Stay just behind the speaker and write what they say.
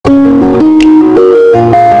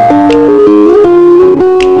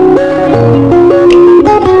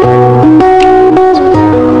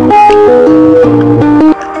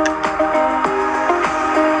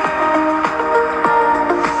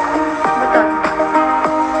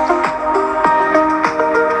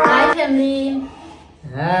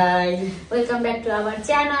to our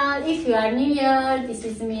channel. If you are new here, this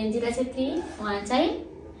is me Anjila Chhetri. उहाँ चाहिँ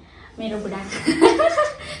मेरो बुढा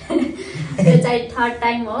यो चाहिँ थर्ड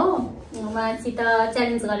टाइम हो उहाँसित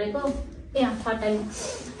च्यालेन्ज गरेको थर्ड टाइम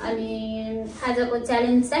अनि आजको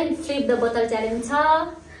च्यालेन्ज चाहिँ फ्लिप द बोतल च्यालेन्ज छ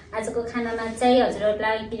आजको खानामा चाहिँ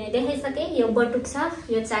हजुरहरुलाई किन देखाइसके यो बटुक छ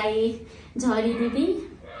यो चाहिँ झरी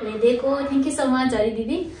दिदीले दिएको थ्यांक यू सो मच झरी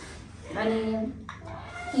दिदी अनि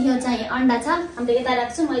यो चाहिँ अंडा छ हामीले यता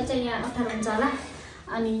राख्छु मैले चाहिँ यहाँ अठार हुन्छ होला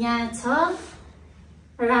अनि यहाँ छ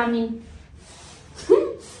रामिन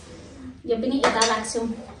यो पनि यता राख्छु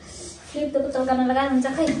फ्लिप द बोतल गर्न लगा हुन्छ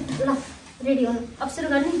खै ल रेडी हुनु अब सुरु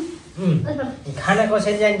गर्ने खाना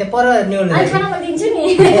कसरी जान्छ पर न्यूले खाना दिन्छु नि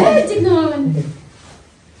चिन्नु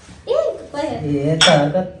ए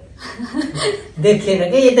त देखेन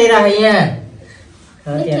के यतै राख यहाँ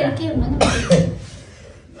के हुनु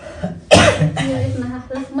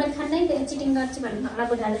मैले खानै चिटिङ गर्छु भन्नु होला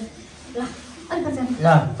बुढाले ल ल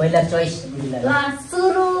पहिला चोइस ल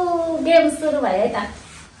सुरु गेम सुरु भयो है त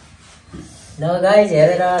ल गाइस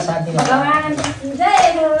हेरेर साथी भगवान जय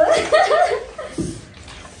हो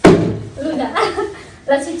लुगा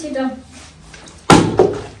ल छिटो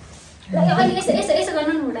ल यो अलि यसो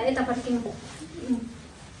गर्नु न बुढा यता फर्किनु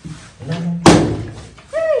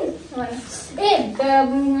ए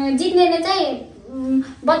जित्नेले चाहिँ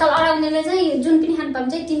बोतल अडाउनेले चाहिँ जुन पनि खानु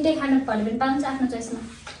पाउँछ तिनटै खानु पर्यो भने पाउँछ आफ्नो चोइसमा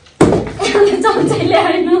चम्चाले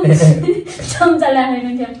आएन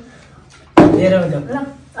क्या ल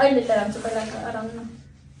अहिले त राख्छु पहिला अडाउनु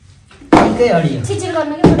निकै अडियो छिचिर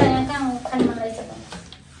गर्नु कि बुढा यहाँ कहाँ खानु मन लागिसक्यो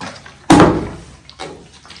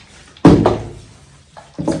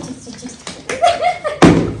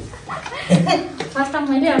फर्स्ट टाइम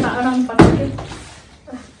मैले अडाउनु पर्छ कि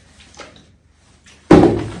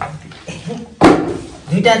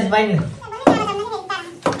दुईटा पाइने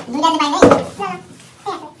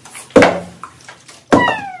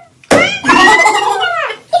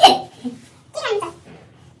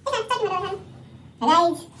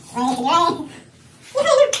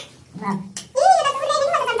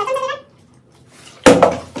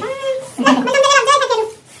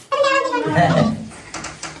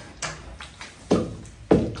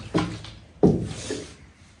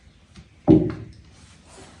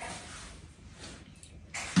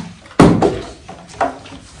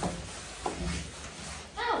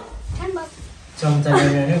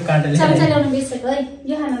चम्चा ल्याउनु बिर्सेको है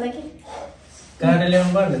यो खानालाई के काँटा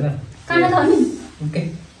ल्याउनु पर्दैन काँटा त हो नि ओके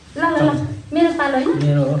ल मेरो पालो हैन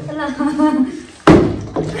मेरो हो ल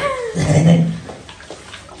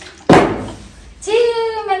छि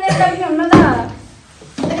मैले लागि हुन त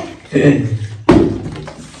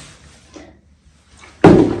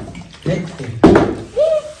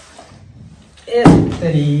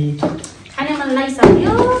यसरी खाने मन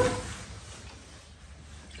लागिसक्यो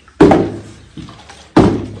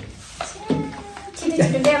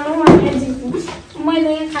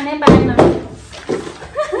मैले खानै पाएन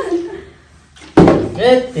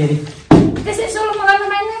त्यसै सोलो मगाउनु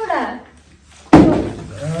पाएन एउटा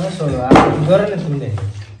सोलो गर न तिमीले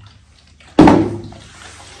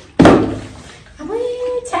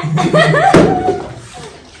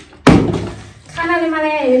खानाले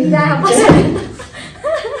मलाई हेरिरहेको बस्छ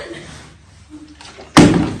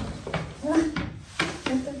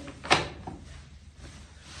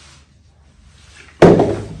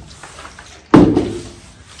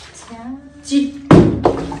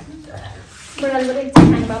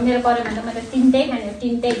मेरो परेन त मैले तिनटै खाने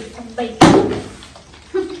तिनटै सबै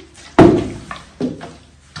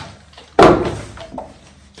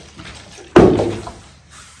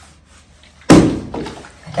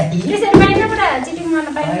त्यसरी पाइन्छ पुरा चिटिङ गर्न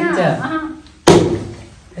पाइन्छ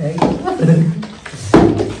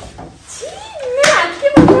मेरो हात के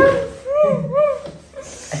भयो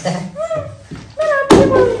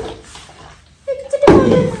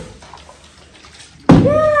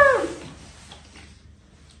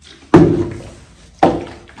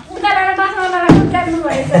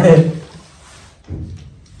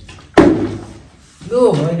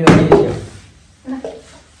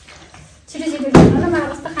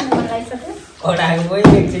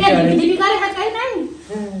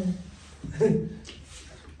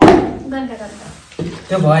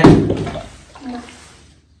त्यो भएन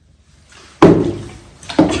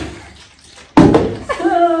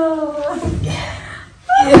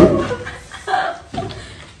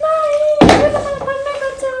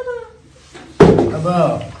अब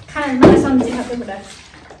खाना मलाई सम्झि खाएको बुढा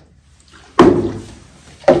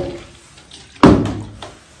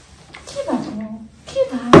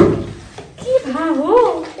के भयो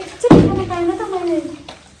एकचोटि खानु पाएन त मैले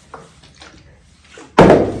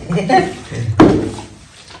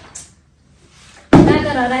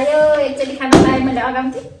हरायो एकचोटि खान पाएँ मैले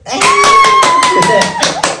अगाउँथि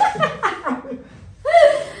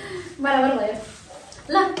बराबर भयो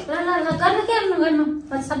ल ल ल ल गर्नु के गर्नु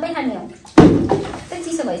म सबै खाने हो त्यो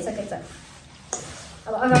चिसो भइसकेछ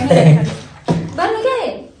अब अगाउने गर्नु के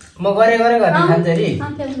म गरे गर्ने खान्छ रे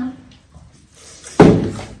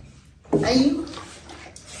आइयो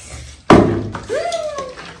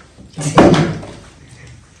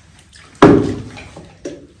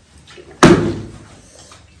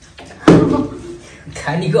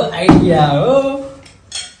खानीको आइडिया हो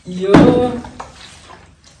यो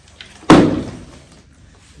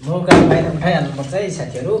मौका पाएर उठाइहाल्नु पर्छ है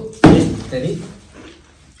साथीहरू यसरी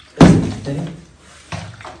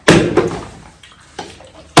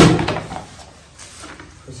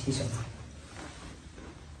खुसी छ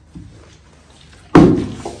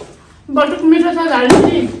बटुक मिठो छ हाल्नु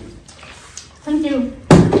नि थ्याङ्क यू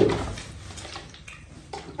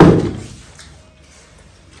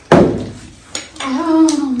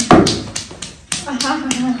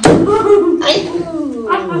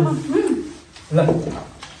ल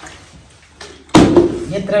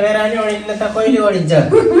यत्र बेला नि ओडिन्न त कहिले ओडिन्छ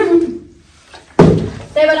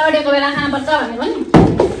त्यही बेला ओडेको बेला खानुपर्छ भनेको नि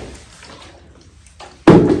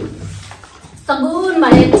सगुन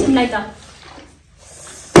भयो एकछिनलाई त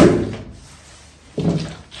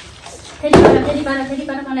फेरि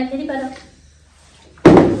पार मलाई फेरि पार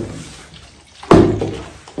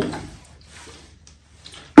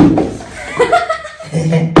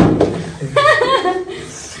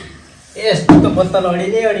यस्तो बोतल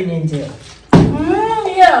अडिन्छ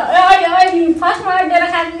फर्स्टमा अड्डेर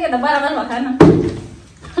खाएको के त बराबर भयो खान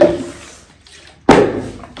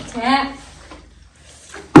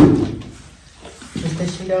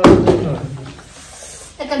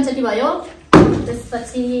एकैचोटि भयो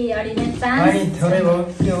त्यसपछि अडिने चान्स थोरै भयो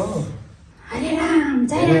के हो हरे राम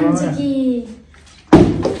जय राम जी की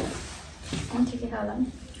होला नि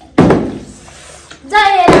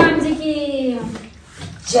जय राम जी की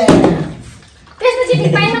जय त्यसपछि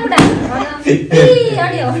ठिक पाएन बुढा ए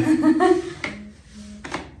अडियो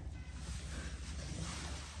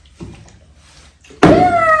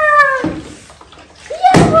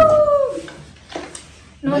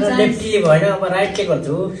लेफ्टीले भएन अब राइटले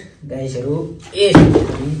गर्छु गाइसहरू ए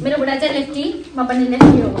मेरो बुढा चाहिँ लेफ्टी म पनि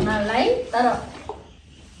लेफ्टी हो हुनलाई तर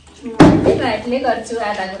म राइटले गर्छु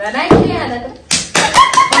आधा कुरा राइटले आधा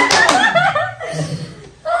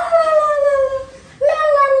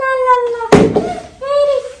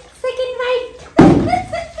सेकेन्ड राइट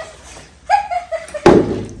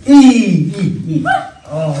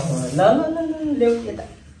ल ल्याउ यता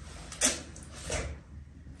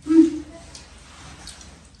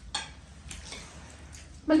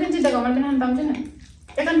मैले पनि चित्त घमल पनि खान पाउँछु नि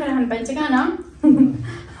एकन बेला खान पाइन्छ कहाँ न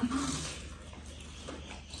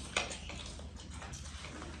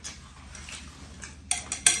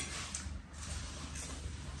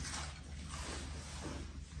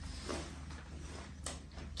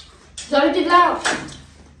जल्दी टिप्ला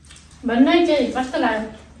भन्नै चाहिँ कस्तो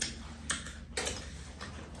लाग्यो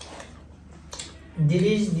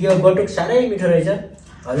दिदी यो बटुक साह्रै मिठो रहेछ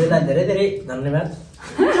हजुरलाई धेरै धेरै धन्यवाद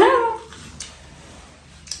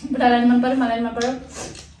बुढालाई मन पर्यो मलाई मन पर्यो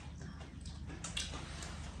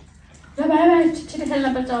ल भाइ छिटो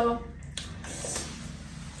खेल्न पर्छ अब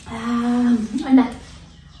अन्डा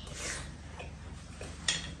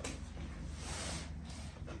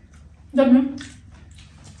जम्नु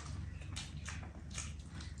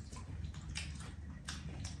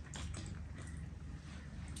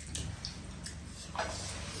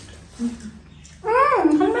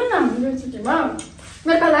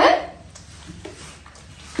मेरो पाला है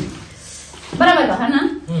बराबर भयो खाना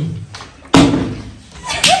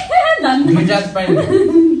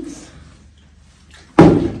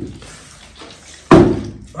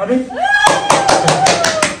अरे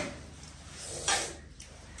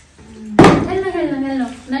खेल्नु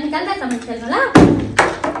नानी कहाँ खेल्नु ल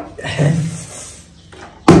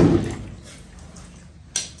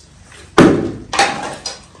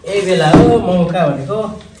यही बेला हो मौका भनेको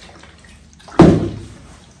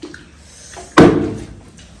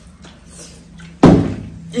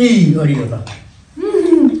अडियो त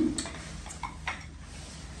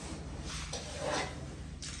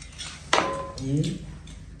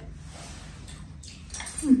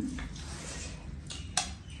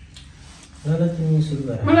ल तिमी सुरु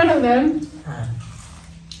गर मलाई लाग्दैन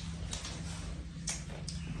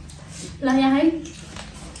ल यहाँ है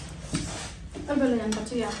अब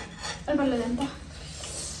जानुपर्छ यहाँ अब जान्छ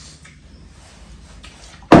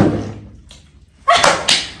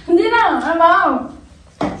दिन अब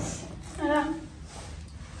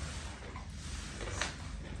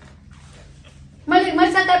मैले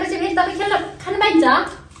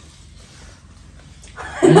चाहिन्छ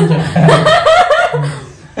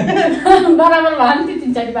बराबर भयो नि 3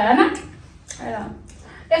 चोटि भयो हैन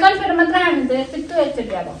एकैचोटि मात्र हामी त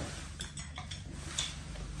एकचोटि अब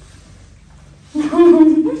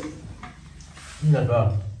Enggak.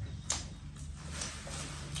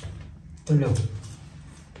 Tunggu.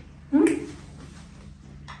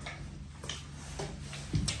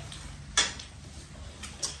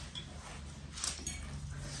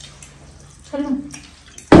 Hello.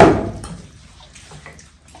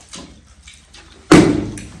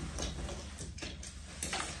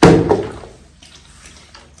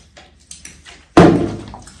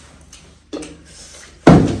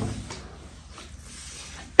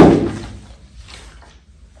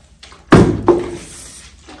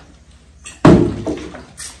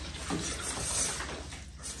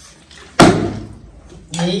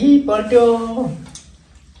 Ih, pantyo.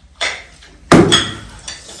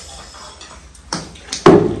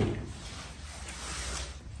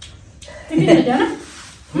 Ini aja na?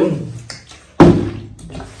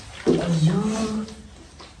 Ayo.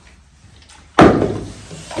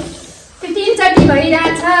 Titin chati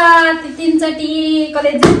भइराछ तिन चोटि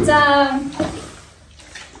कसले जित्छ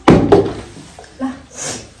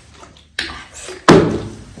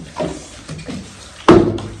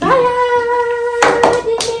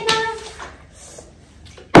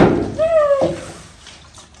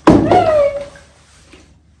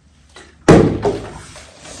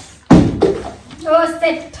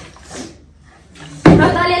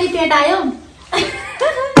पेट आयो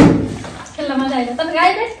खेल्न मजा आयो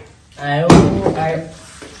तपाईको आयो पेट आयो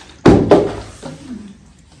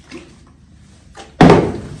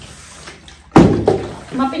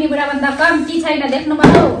म पनि बुढाभन्दा कम्ती छैन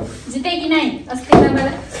देख्नुभयो जिते कि नै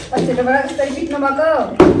अस्तिबाट कसरी पिट्नु भएको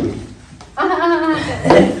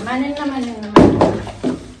मानेन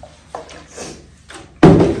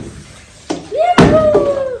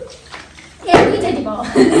एकैचोटि भयो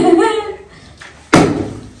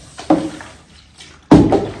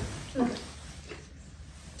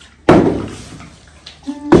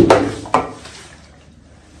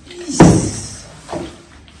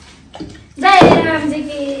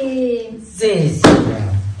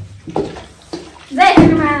जय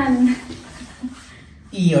Hanuman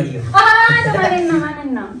Iyo. manin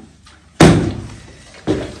no.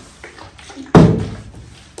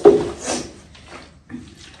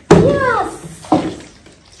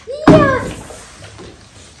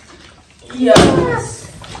 Yes.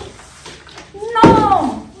 No.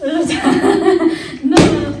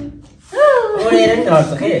 Oreran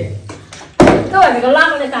गर्छ के त्यो भनेको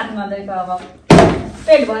लामोले काट्नु नदिएको अब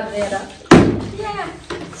पेट भरेर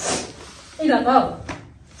अब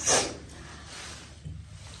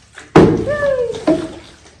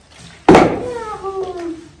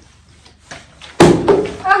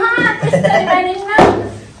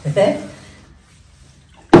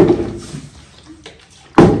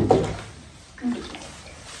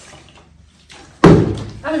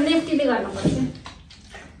लेफ्टीले गर्नुपर्छ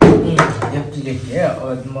लेफ्टी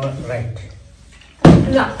और म राइट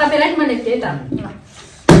ल तपाईँ राइट म लेफ्टी है त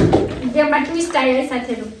गेममा ट्विस्ट आयो है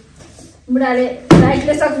साथीहरू बुढाले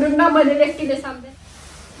राइटले सक्नुहुन्न मैले लेफ्टीले सक्दैन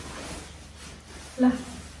ल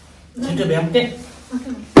छिटो भ्याम्टे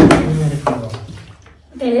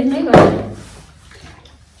धेरै नै गर्छ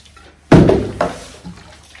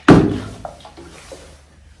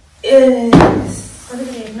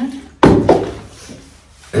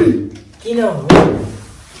किन हो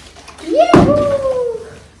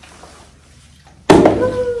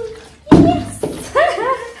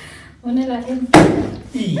हुने लाग्यो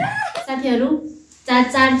साथीहरू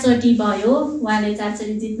चार चोटि भयो उहाँले 4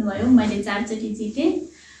 चोटि जित्नु भयो मैले 4 चोटि जितेँ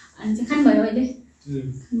अनि चाहिँ खानुभयो अहिले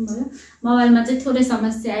खानुभयो मोबाइलमा चाहिँ थोरै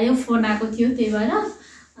समस्या आयो फोन आएको थियो त्यही भएर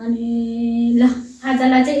अनि ल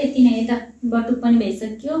आजलाई चाहिँ यति नै त बटुक पनि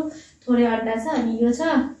भइसक्यो थोरै अड्डा छ अनि यो छ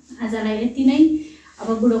आजलाई यति नै अब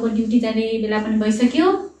बुढोको ड्युटी जाने बेला पनि भइसक्यो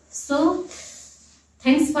so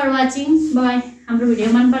thanks for watching by हाम्रो भिडियो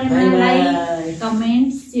मन परेमा लाइक कमेन्ट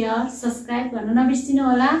सेयर सब्स्क्राइब गर्न नबिर्सिनु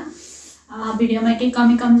होला भिडियोमा केही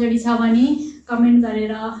कमी कमजोरी छ भने कमेन्ट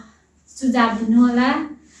गरेर सुझाव दिनु होला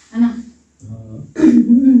हैन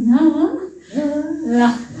ल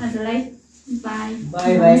आजलाई बाई बाई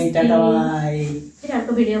टाटा बाई फेरि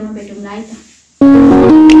अर्को भिडियोमा भेटौँला है त